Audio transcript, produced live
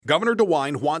Governor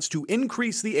DeWine wants to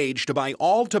increase the age to buy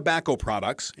all tobacco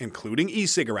products, including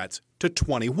e-cigarettes, to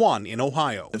 21 in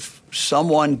Ohio. If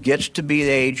someone gets to be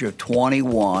the age of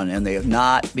 21 and they have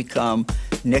not become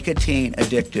nicotine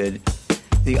addicted,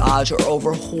 the odds are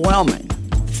overwhelming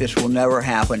this will never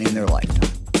happen in their lifetime.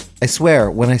 I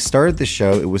swear, when I started the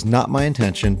show, it was not my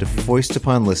intention to foist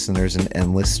upon listeners an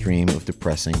endless stream of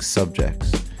depressing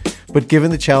subjects. But given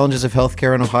the challenges of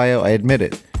healthcare in Ohio, I admit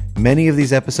it. Many of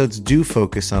these episodes do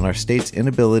focus on our state's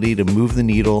inability to move the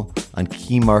needle on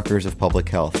key markers of public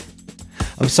health.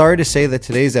 I'm sorry to say that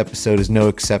today's episode is no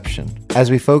exception,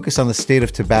 as we focus on the state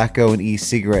of tobacco and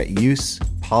e-cigarette use,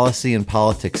 policy, and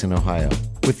politics in Ohio.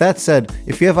 With that said,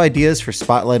 if you have ideas for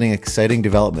spotlighting exciting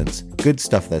developments, good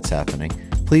stuff that's happening,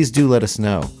 please do let us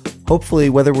know. Hopefully,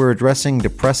 whether we're addressing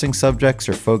depressing subjects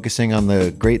or focusing on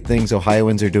the great things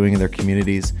Ohioans are doing in their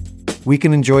communities, we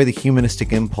can enjoy the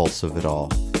humanistic impulse of it all,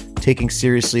 taking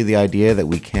seriously the idea that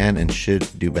we can and should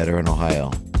do better in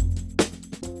Ohio.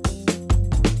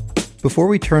 Before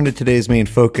we turn to today's main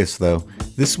focus, though,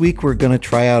 this week we're going to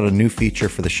try out a new feature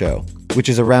for the show, which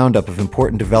is a roundup of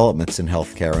important developments in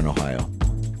healthcare in Ohio.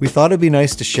 We thought it'd be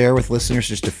nice to share with listeners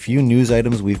just a few news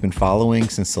items we've been following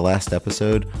since the last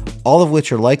episode, all of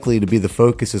which are likely to be the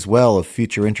focus as well of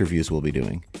future interviews we'll be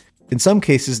doing. In some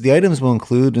cases, the items we'll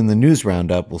include in the news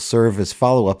roundup will serve as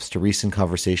follow-ups to recent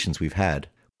conversations we've had.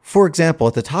 For example,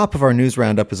 at the top of our news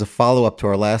roundup is a follow-up to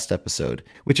our last episode,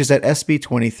 which is that SB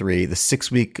 23, the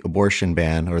 6-week abortion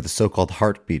ban, or the so-called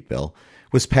Heartbeat Bill,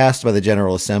 was passed by the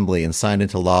General Assembly and signed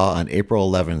into law on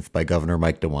April 11th by Governor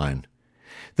Mike DeWine.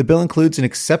 The bill includes an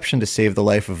exception to save the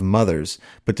life of mothers,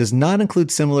 but does not include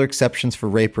similar exceptions for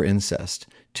rape or incest,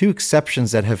 two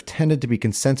exceptions that have tended to be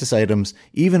consensus items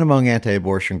even among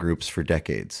anti-abortion groups for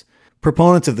decades.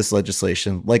 Proponents of this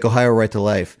legislation, like Ohio Right to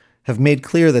Life, have made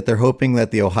clear that they're hoping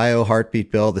that the Ohio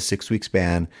Heartbeat Bill, the 6 weeks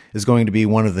ban, is going to be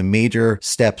one of the major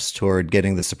steps toward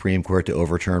getting the Supreme Court to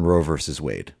overturn Roe v.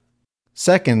 Wade.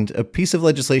 Second, a piece of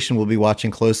legislation we'll be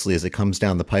watching closely as it comes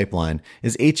down the pipeline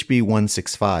is HB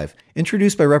 165,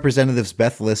 introduced by Representatives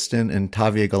Beth Liston and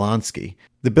Tavia Golansky.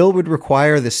 The bill would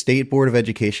require the State Board of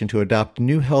Education to adopt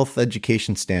new health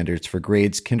education standards for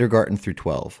grades kindergarten through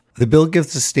 12. The bill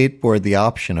gives the State Board the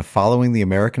option of following the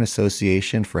American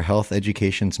Association for Health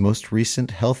Education's most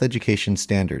recent health education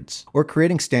standards, or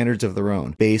creating standards of their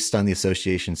own based on the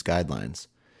association's guidelines.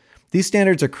 These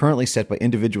standards are currently set by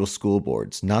individual school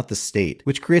boards, not the state,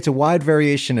 which creates a wide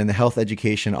variation in the health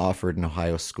education offered in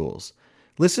Ohio schools.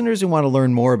 Listeners who want to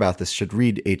learn more about this should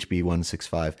read HB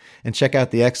 165 and check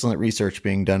out the excellent research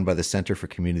being done by the Center for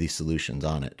Community Solutions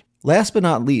on it. Last but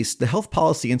not least, the Health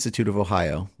Policy Institute of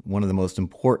Ohio, one of the most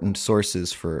important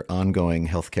sources for ongoing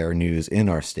healthcare news in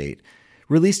our state,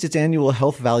 released its annual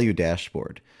Health Value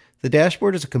Dashboard. The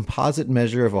dashboard is a composite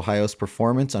measure of Ohio's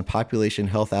performance on population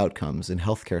health outcomes and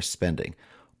healthcare spending.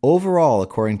 Overall,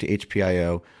 according to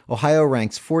HPIO, Ohio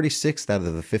ranks 46th out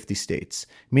of the 50 states,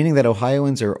 meaning that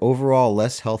Ohioans are overall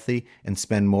less healthy and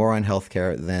spend more on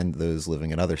healthcare than those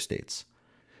living in other states.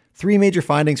 Three major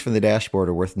findings from the dashboard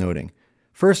are worth noting.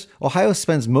 First, Ohio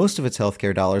spends most of its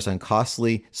healthcare dollars on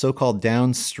costly so-called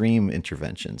downstream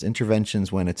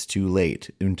interventions when it's too late,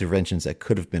 interventions that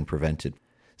could have been prevented.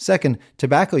 Second,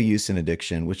 tobacco use and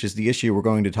addiction, which is the issue we're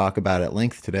going to talk about at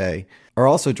length today, are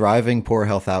also driving poor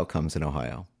health outcomes in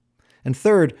Ohio. And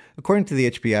third, according to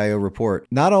the HPIO report,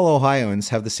 not all Ohioans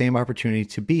have the same opportunity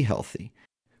to be healthy.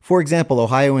 For example,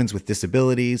 Ohioans with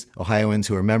disabilities, Ohioans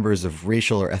who are members of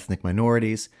racial or ethnic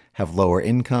minorities, have lower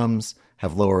incomes,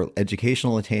 have lower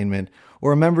educational attainment,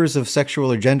 or members of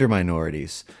sexual or gender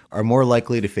minorities are more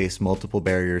likely to face multiple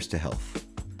barriers to health.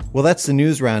 Well, that's the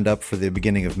news roundup for the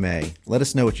beginning of May. Let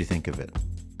us know what you think of it.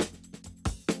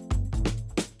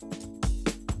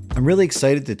 I'm really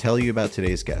excited to tell you about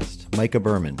today's guest, Micah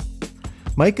Berman.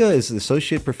 Micah is the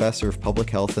Associate Professor of Public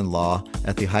Health and Law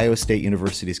at The Ohio State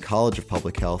University's College of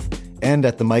Public Health and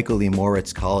at the Michael E.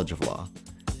 Moritz College of Law.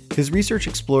 His research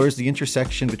explores the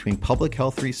intersection between public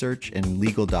health research and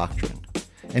legal doctrine,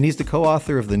 and he's the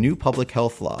co-author of The New Public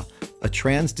Health Law, a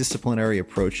transdisciplinary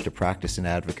approach to practice and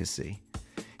advocacy.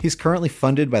 He's currently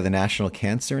funded by the National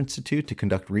Cancer Institute to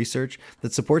conduct research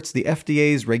that supports the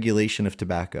FDA's regulation of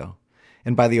tobacco,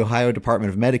 and by the Ohio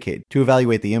Department of Medicaid to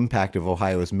evaluate the impact of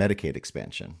Ohio's Medicaid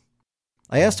expansion.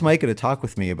 I asked Micah to talk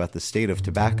with me about the state of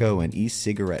tobacco and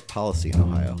e-cigarette policy in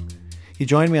Ohio. He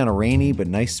joined me on a rainy but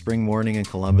nice spring morning in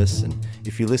Columbus, and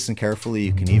if you listen carefully,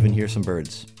 you can even hear some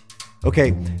birds.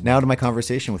 Okay, now to my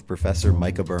conversation with Professor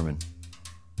Micah Berman.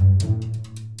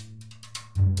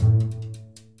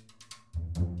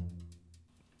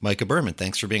 Micah Berman,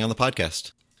 thanks for being on the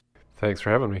podcast. Thanks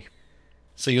for having me.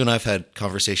 So you and I have had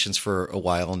conversations for a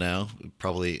while now,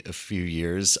 probably a few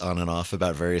years on and off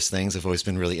about various things. I've always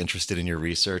been really interested in your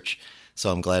research.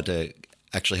 So I'm glad to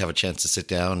actually have a chance to sit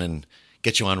down and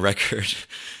get you on record,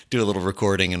 do a little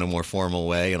recording in a more formal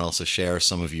way, and also share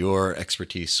some of your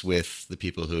expertise with the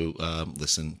people who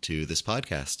listen to this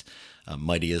podcast,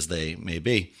 mighty as they may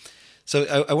be.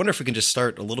 So I wonder if we can just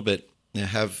start a little bit,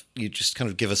 have you just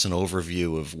kind of give us an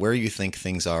overview of where you think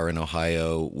things are in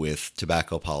Ohio with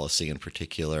tobacco policy in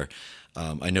particular.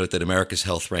 I note that America's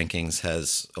Health Rankings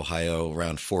has Ohio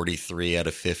around 43 out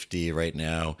of 50 right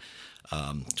now.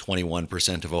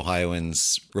 21% of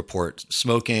Ohioans report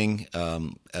smoking,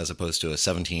 as opposed to a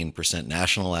 17%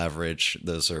 national average.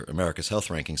 Those are America's Health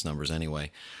Rankings numbers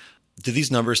anyway. Do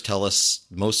these numbers tell us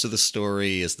most of the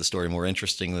story? Is the story more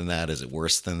interesting than that? Is it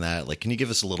worse than that? Can you give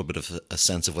us a little bit of a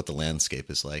sense of what the landscape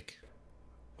is like?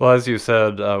 Well, as you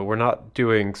said, we're not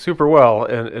doing super well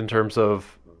in terms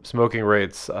of smoking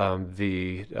rates.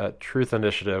 The Truth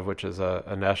Initiative, which is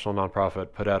a national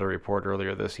nonprofit, put out a report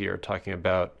earlier this year talking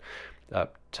about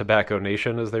Tobacco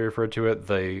Nation, as they referred to it,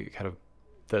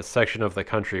 the section of the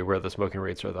country where the smoking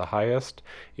rates are the highest.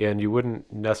 And you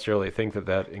wouldn't necessarily think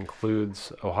that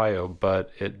includes Ohio,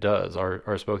 but it does.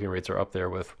 Our smoking rates are up there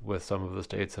with some of the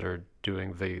states that are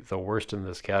doing the worst in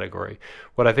this category.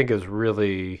 What I think is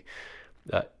really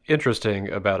interesting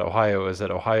about Ohio is that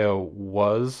Ohio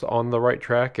was on the right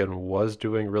track and was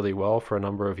doing really well for a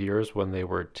number of years when they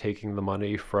were taking the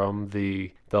money from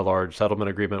the large settlement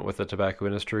agreement with the tobacco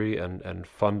industry and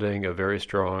funding a very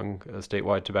strong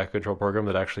statewide tobacco control program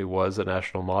that actually was a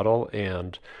national model.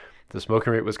 And the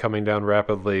smoking rate was coming down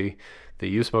rapidly. The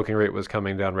youth smoking rate was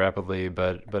coming down rapidly,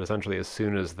 but essentially as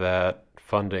soon as that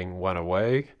funding went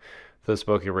away, the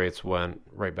smoking rates went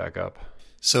right back up.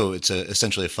 So it's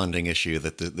essentially a funding issue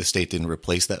that the state didn't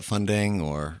replace that funding,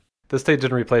 or? The state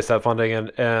didn't replace that funding.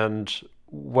 And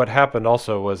what happened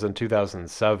also was in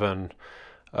 2007,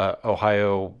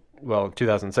 Ohio,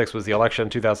 2006 was the election.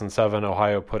 2007,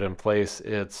 Ohio put in place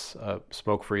its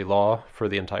smoke-free law for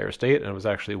the entire state. And it was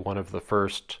actually one of the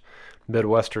first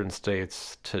Midwestern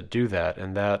states to do that.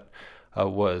 And that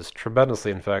was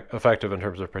tremendously effective in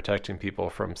terms of protecting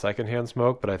people from secondhand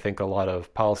smoke. But I think a lot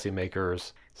of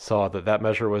policymakers saw that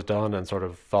measure was done and sort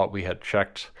of thought we had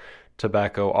checked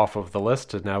tobacco off of the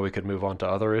list and now we could move on to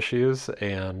other issues.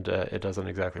 And it doesn't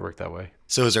exactly work that way.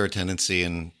 So is there a tendency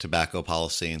in tobacco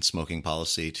policy and smoking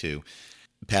policy to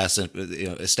pass,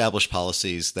 establish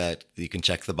policies that you can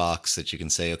check the box, that you can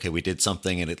say, okay, we did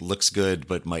something and it looks good,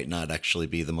 but might not actually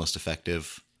be the most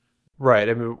effective? Right.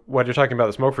 I mean, when you're talking about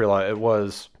the smoke-free law, it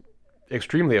was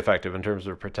extremely effective in terms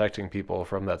of protecting people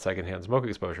from that secondhand smoke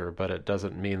exposure, but it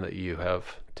doesn't mean that you have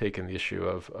taken the issue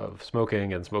of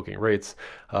smoking and smoking rates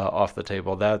off the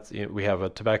table. We have a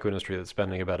tobacco industry that's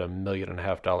spending about $1.5 million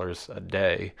a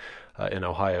day in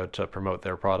Ohio to promote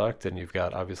their product, and you've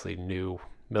got obviously new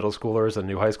middle schoolers and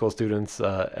new high school students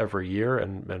every year,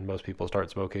 and most people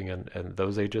start smoking in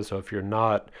those ages. So if you're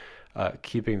not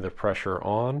keeping the pressure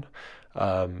on,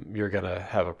 you're going to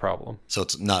have a problem. So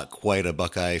it's not quite a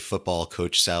Buckeye football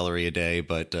coach salary a day,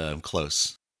 but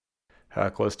close.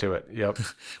 Close to it, yep.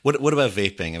 What about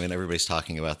vaping? I mean, everybody's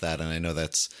talking about that, and I know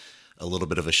that's a little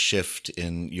bit of a shift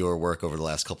in your work over the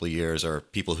last couple of years, or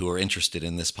people who are interested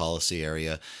in this policy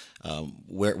area.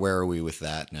 Where are we with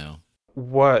that now?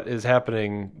 What is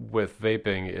happening with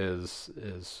vaping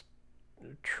is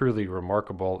truly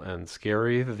remarkable and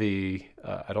scary.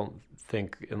 I don't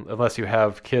think, unless you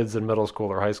have kids in middle school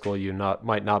or high school, you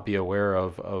might not be aware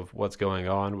of what's going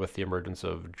on with the emergence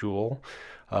of Juul,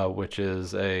 which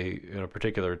is a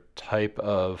particular type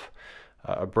of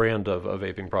a brand of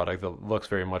vaping product that looks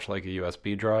very much like a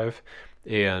USB drive.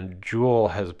 And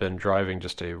Juul has been driving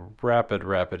just a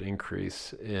rapid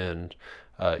increase in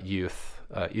youth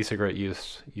e-cigarette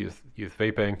use, youth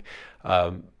vaping.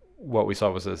 What we saw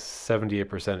was a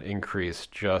 78% increase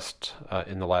just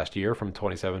in the last year from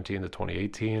 2017 to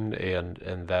 2018,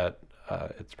 and that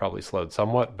it's probably slowed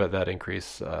somewhat, but that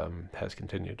increase has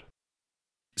continued.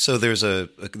 So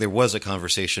there was a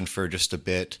conversation for just a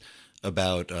bit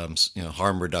about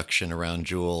harm reduction around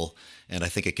Juul, and I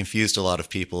think it confused a lot of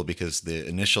people because the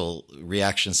initial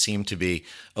reaction seemed to be,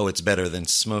 oh, it's better than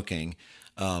smoking.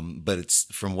 But it's,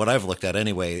 from what I've looked at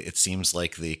anyway, it seems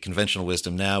like the conventional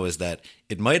wisdom now is that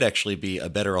it might actually be a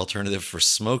better alternative for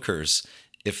smokers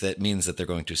if that means that they're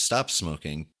going to stop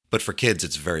smoking. But for kids,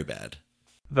 it's very bad.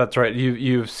 That's right.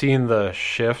 You've seen the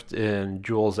shift in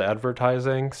Juul's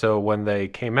advertising. So when they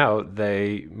came out,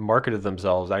 they marketed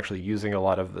themselves actually using a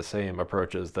lot of the same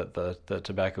approaches that the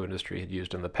tobacco industry had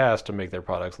used in the past to make their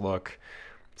products look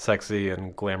sexy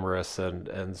and glamorous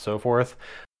and so forth.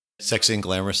 Sexy and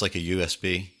glamorous like a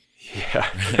USB.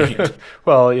 Yeah.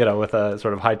 Well, with a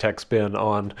sort of high-tech spin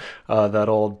on that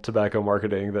old tobacco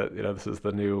marketing that, this is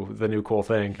the new cool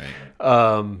thing.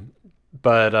 Right.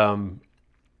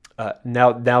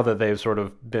 Now that they've sort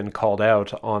of been called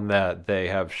out on that, they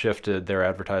have shifted their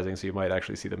advertising, so you might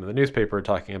actually see them in the newspaper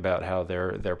talking about how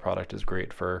their product is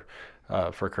great for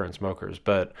current smokers.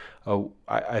 But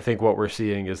I think what we're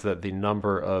seeing is that the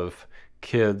number of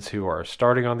kids who are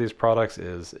starting on these products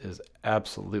is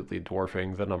absolutely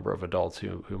dwarfing the number of adults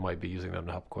who might be using them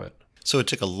to help quit. So it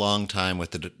took a long time with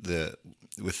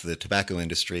the tobacco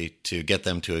industry to get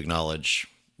them to acknowledge,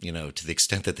 to the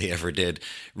extent that they ever did,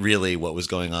 really what was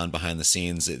going on behind the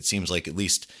scenes. It seems like, at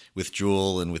least with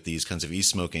Juul and with these kinds of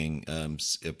e-smoking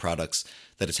products,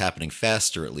 that it's happening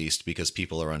faster, at least because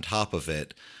people are on top of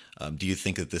it. Do you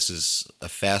think that this is a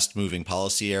fast-moving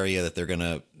policy area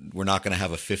that we're not going to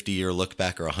have a 50-year look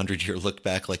back or a 100-year look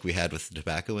back like we had with the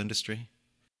tobacco industry?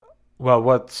 Well,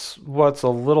 what's a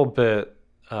little bit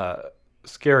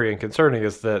scary and concerning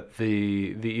is that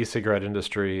the e-cigarette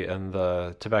industry and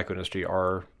the tobacco industry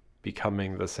are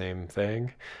becoming the same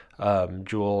thing.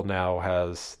 Juul now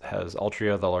has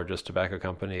Altria, the largest tobacco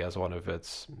company, as one of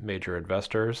its major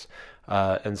investors.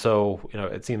 And so,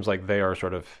 it seems like they are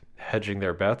sort of hedging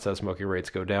their bets as smoking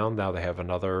rates go down. Now they have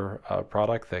another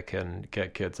product that can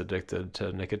get kids addicted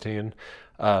to nicotine.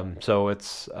 So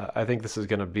I think this is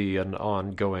going to be an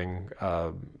ongoing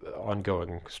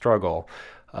struggle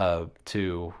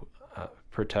to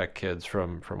protect kids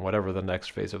from whatever the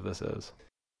next phase of this is.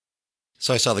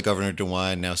 So I saw the Governor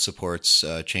DeWine now supports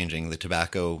changing the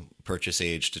tobacco purchase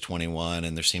age to 21,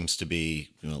 and there seems to be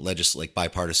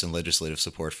bipartisan legislative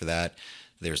support for that.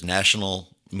 There's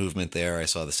national movement there. I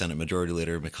saw the Senate Majority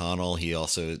Leader McConnell. He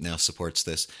also now supports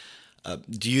this.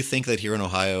 Do you think that here in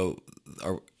Ohio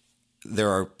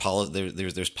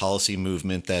there's policy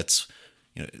movement that's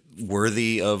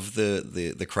worthy of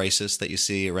the crisis that you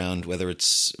see around whether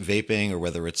it's vaping or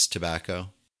whether it's tobacco?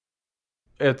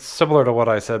 It's similar to what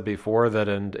I said before, that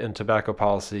in tobacco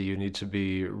policy, you need to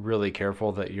be really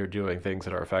careful that you're doing things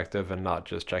that are effective and not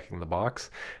just checking the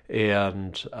box.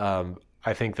 And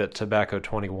I think that Tobacco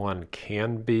 21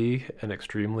 can be an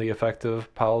extremely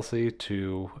effective policy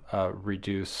to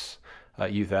reduce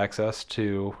youth access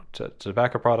to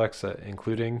tobacco products,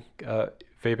 including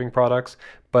vaping products,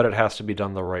 but it has to be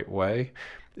done the right way.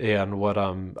 And what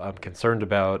I'm concerned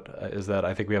about is that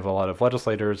I think we have a lot of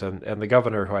legislators and the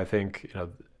governor, who I think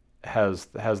has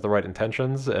the right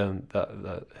intentions, and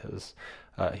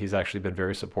he's actually been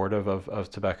very supportive of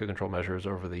tobacco control measures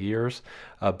over the years,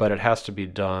 but it has to be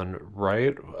done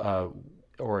right,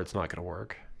 or it's not going to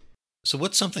work. So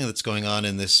what's something that's going on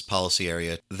in this policy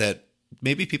area that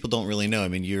maybe people don't really know? I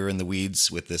mean, you're in the weeds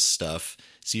with this stuff,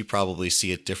 so you probably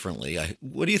see it differently.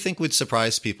 What do you think would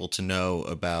surprise people to know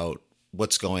about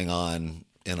what's going on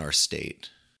in our state?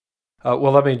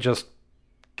 Well, let me just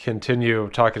continue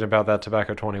talking about that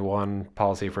Tobacco 21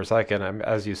 policy for a second.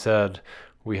 As you said,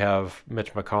 we have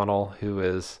Mitch McConnell, who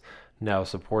is now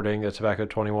supporting a Tobacco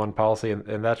 21 policy,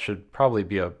 and that should probably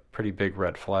be a pretty big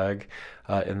red flag,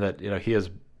 in that he has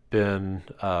been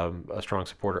a strong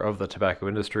supporter of the tobacco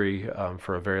industry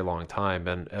for a very long time,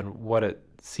 and what it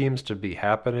seems to be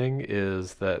happening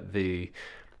is that the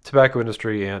tobacco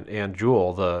industry and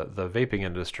Juul, the vaping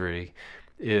industry,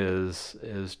 is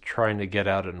trying to get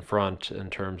out in front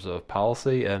in terms of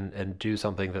policy and do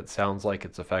something that sounds like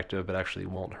it's effective but actually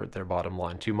won't hurt their bottom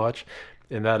line too much.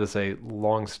 And that is a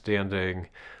long-standing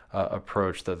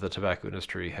approach that the tobacco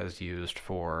industry has used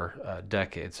for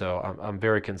decades. So I'm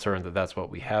very concerned that that's what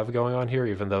we have going on here,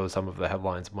 even though some of the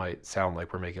headlines might sound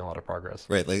like we're making a lot of progress.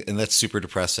 Right, and that's super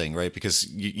depressing, right?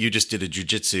 Because you just did a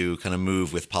jujitsu kind of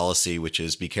move with policy, which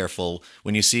is be careful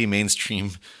when you see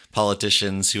mainstream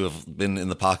politicians who have been in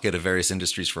the pocket of various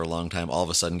industries for a long time, all of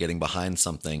a sudden getting behind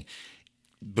something.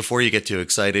 Before you get too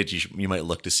excited, you might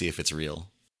look to see if it's real.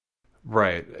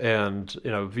 Right. And,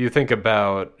 if you think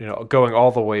about, going all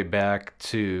the way back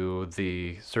to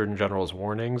the Surgeon General's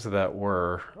warnings that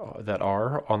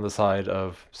are on the side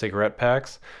of cigarette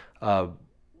packs,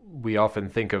 we often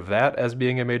think of that as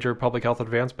being a major public health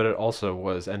advance, but it also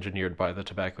was engineered by the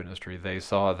tobacco industry. They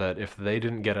saw that if they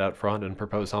didn't get out front and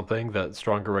propose something, that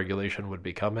stronger regulation would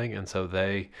be coming. And so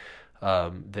they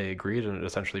agreed and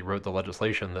essentially wrote the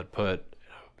legislation that put,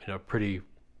 pretty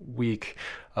weak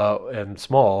and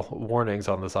small warnings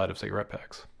on the side of cigarette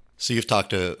packs. So you've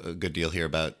talked a good deal here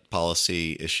about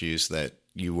policy issues that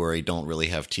you worry don't really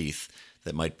have teeth,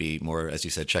 that might be more, as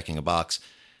you said, checking a box.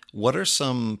 What are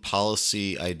some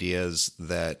policy ideas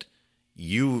that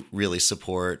you really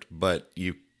support, but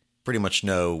you pretty much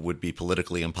know would be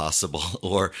politically impossible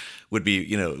or would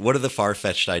be, what are the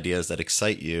far-fetched ideas that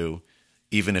excite you,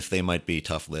 even if they might be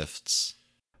tough lifts?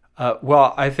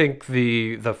 Well, I think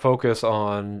the focus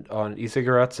on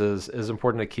e-cigarettes is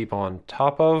important to keep on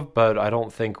top of, but I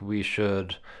don't think we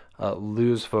should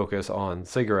lose focus on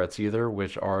cigarettes either,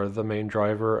 which are the main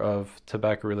driver of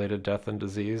tobacco-related death and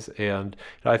disease. And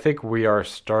I think we are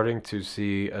starting to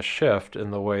see a shift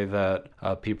in the way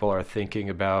that people are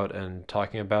thinking about and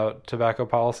talking about tobacco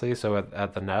policy. So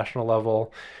at the national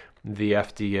level, the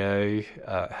FDA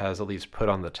has at least put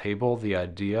on the table the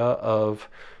idea of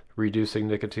reducing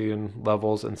nicotine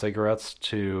levels in cigarettes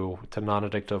to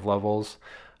non-addictive levels,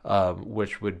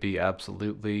 which would be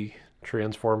absolutely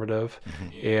transformative.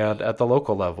 Mm-hmm. And at the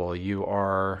local level, you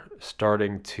are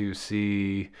starting to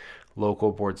see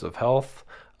local boards of health,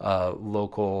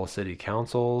 local city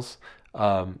councils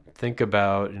think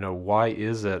about, why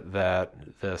is it that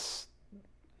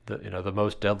the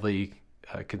most deadly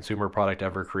consumer product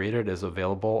ever created is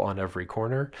available on every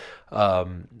corner?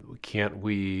 Can't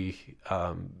we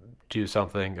do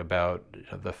something about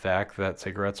the fact that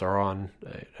cigarettes are on,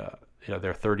 there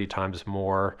are 30 times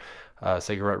more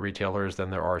cigarette retailers than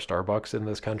there are Starbucks in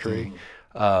this country.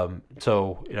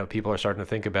 So people are starting to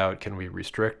think about, can we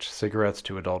restrict cigarettes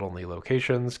to adult-only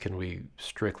locations? Can we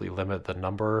strictly limit the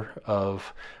number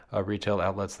of retail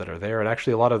outlets that are there? And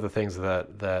actually, a lot of the things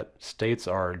that states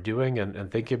are doing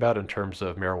and thinking about in terms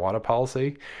of marijuana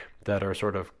policy that are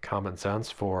sort of common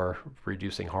sense for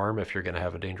reducing harm if you're going to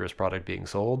have a dangerous product being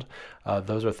sold,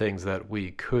 those are things that we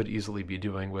could easily be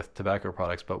doing with tobacco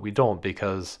products, but we don't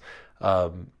because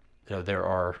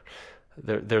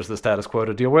there's the status quo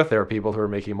to deal with. There are people who are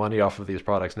making money off of these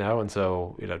products now, and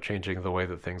so changing the way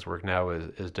that things work now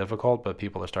is difficult, but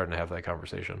people are starting to have that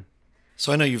conversation.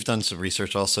 So I know you've done some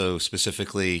research also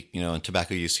specifically, in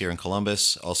tobacco use here in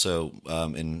Columbus, also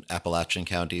in Appalachian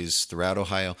counties throughout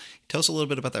Ohio. Tell us a little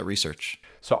bit about that research.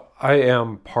 So I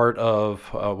am part of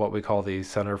what we call the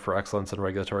Center for Excellence in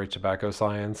Regulatory Tobacco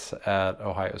Science at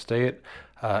Ohio State,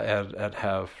 and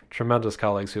have tremendous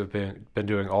colleagues who have been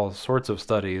doing all sorts of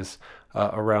studies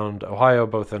around Ohio,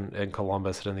 both in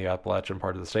Columbus and in the Appalachian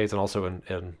part of the states, and also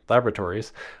in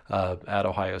laboratories at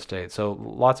Ohio State. So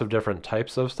lots of different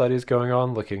types of studies going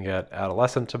on, looking at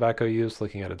adolescent tobacco use,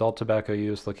 looking at adult tobacco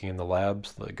use, looking in the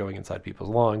labs, going inside people's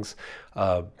lungs,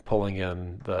 pulling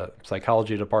in the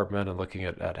psychology department and looking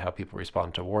at how people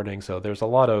respond to warning. So there's a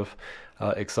lot of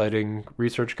exciting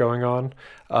research going on.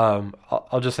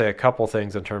 I'll just say a couple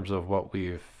things in terms of what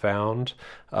we've found.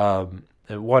 And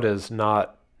what is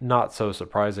not so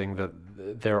surprising that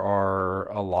there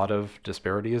are a lot of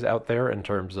disparities out there in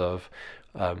terms of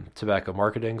tobacco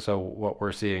marketing. So what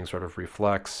we're seeing sort of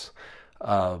reflects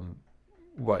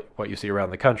what you see around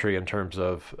the country in terms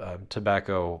of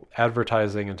tobacco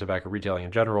advertising and tobacco retailing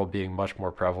in general being much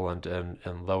more prevalent in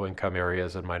low-income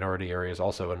areas and minority areas,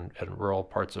 also in rural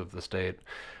parts of the state.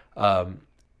 And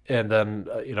then,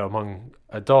 among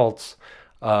adults,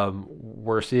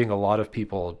 we're seeing a lot of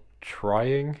people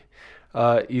trying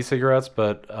e-cigarettes,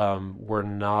 but we're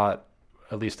not,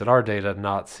 at least in our data,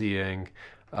 not seeing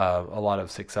a lot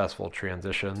of successful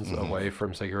transitions away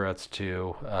from cigarettes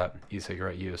to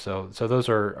e-cigarette use. So those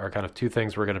are kind of two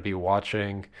things we're going to be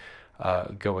watching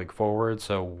going forward.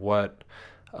 So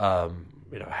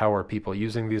how are people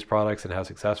using these products and how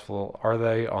successful are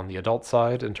they on the adult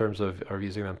side in terms of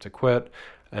using them to quit?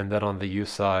 And then on the youth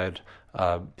side,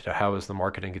 how is the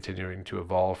marketing continuing to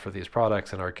evolve for these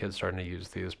products, and are kids starting to use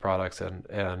these products?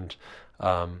 And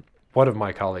one of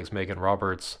my colleagues, Megan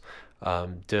Roberts,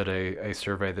 did a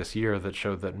survey this year that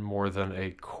showed that more than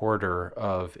a quarter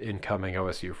of incoming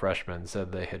OSU freshmen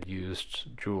said they had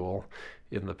used Juul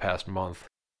in the past month.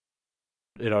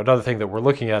 Another thing that we're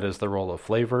looking at is the role of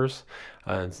flavors,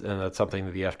 and that's something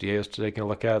that the FDA is taking a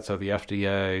look at. So the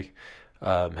FDA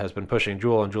has been pushing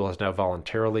Juul, and Juul has now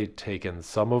voluntarily taken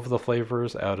some of the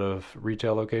flavors out of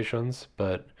retail locations,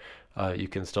 but you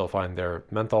can still find their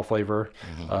menthol flavor,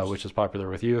 which is popular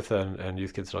with youth, and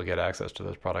youth can still get access to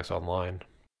those products online.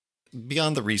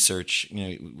 Beyond the research,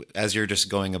 as you're just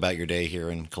going about your day here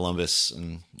in Columbus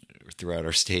and throughout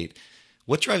our state,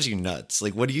 what drives you nuts?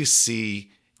 Like, what do you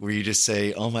see where you just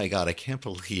say, oh my God, I can't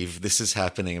believe this is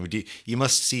happening? I mean, you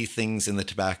must see things in the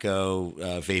tobacco,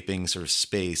 vaping sort of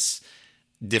space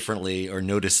differently, or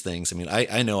notice things. I mean,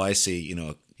 I know I see,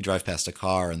 you drive past a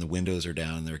car and the windows are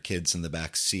down and there are kids in the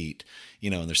back seat,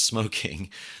 and they're smoking.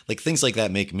 Like, things like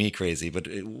that make me crazy. But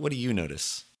what do you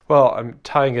notice? Well, I'm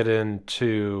tying it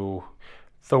into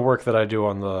the work that I do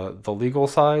on the legal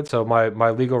side. So my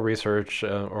legal research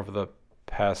over the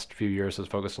past few years has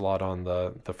focused a lot on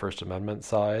the First Amendment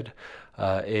side,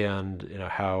 and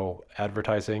how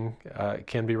advertising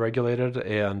can be regulated.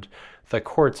 And the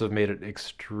courts have made it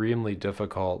extremely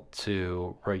difficult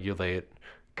to regulate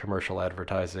commercial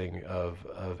advertising of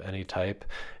any type.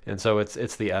 And so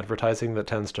it's the advertising that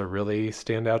tends to really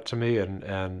stand out to me.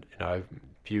 And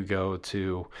if you go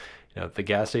to the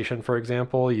gas station, for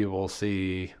example, you will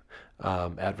see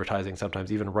advertising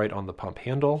sometimes even right on the pump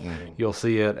handle. Mm-hmm. You'll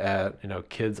see it at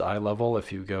kids' eye level.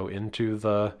 If you go into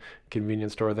the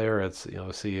convenience store there, it's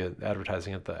see it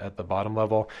advertising at the bottom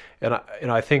level.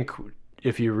 And I think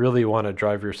if you really want to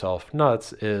drive yourself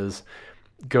nuts, is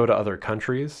go to other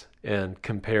countries and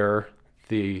compare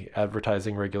the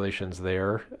advertising regulations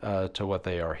there to what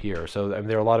they are here. So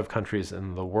there are a lot of countries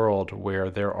in the world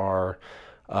where there are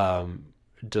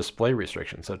display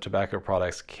restrictions. So tobacco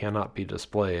products cannot be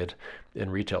displayed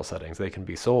in retail settings. They can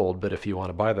be sold, but if you want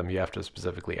to buy them, you have to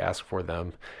specifically ask for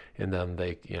them, and then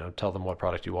they tell them what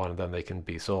product you want, and then they can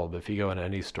be sold. But if you go in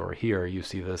any store here, you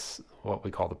see this, what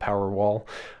we call the power wall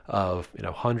of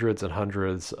hundreds and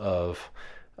hundreds of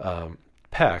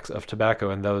packs of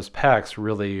tobacco, and those packs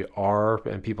really are,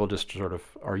 and people just sort of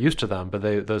are used to them, but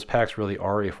those packs really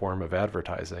are a form of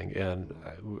advertising. And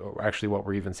actually what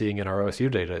we're even seeing in our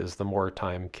OSU data is the more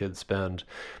time kids spend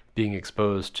being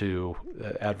exposed to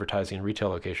advertising in retail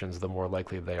locations, the more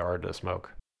likely they are to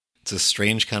smoke. It's a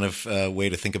strange kind of way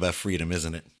to think about freedom,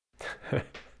 isn't it?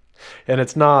 And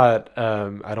it's not,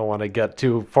 I don't want to get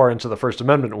too far into the First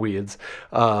Amendment weeds,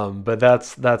 but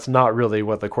that's not really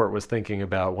what the court was thinking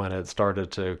about when it started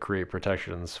to create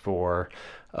protections for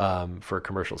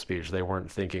commercial speech. They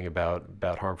weren't thinking about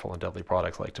harmful and deadly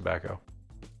products like tobacco.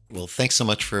 Well, thanks so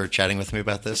much for chatting with me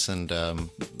about this, and I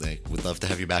would love to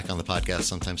have you back on the podcast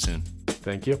sometime soon.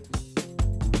 Thank you.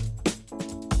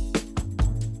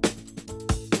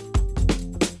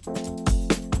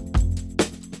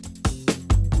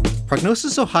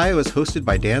 Prognosis Ohio is hosted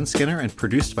by Dan Skinner and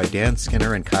produced by Dan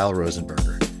Skinner and Kyle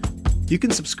Rosenberger. You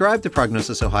can subscribe to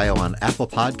Prognosis Ohio on Apple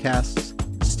Podcasts,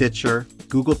 Stitcher,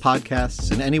 Google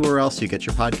Podcasts, and anywhere else you get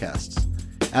your podcasts.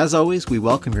 As always, we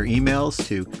welcome your emails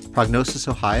to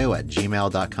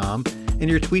prognosisohio@gmail.com and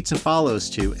your tweets and follows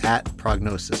to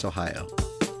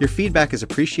 @PrognosisOhio. Your feedback is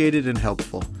appreciated and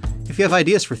helpful. If you have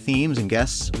ideas for themes and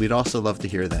guests, we'd also love to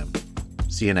hear them.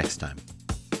 See you next time.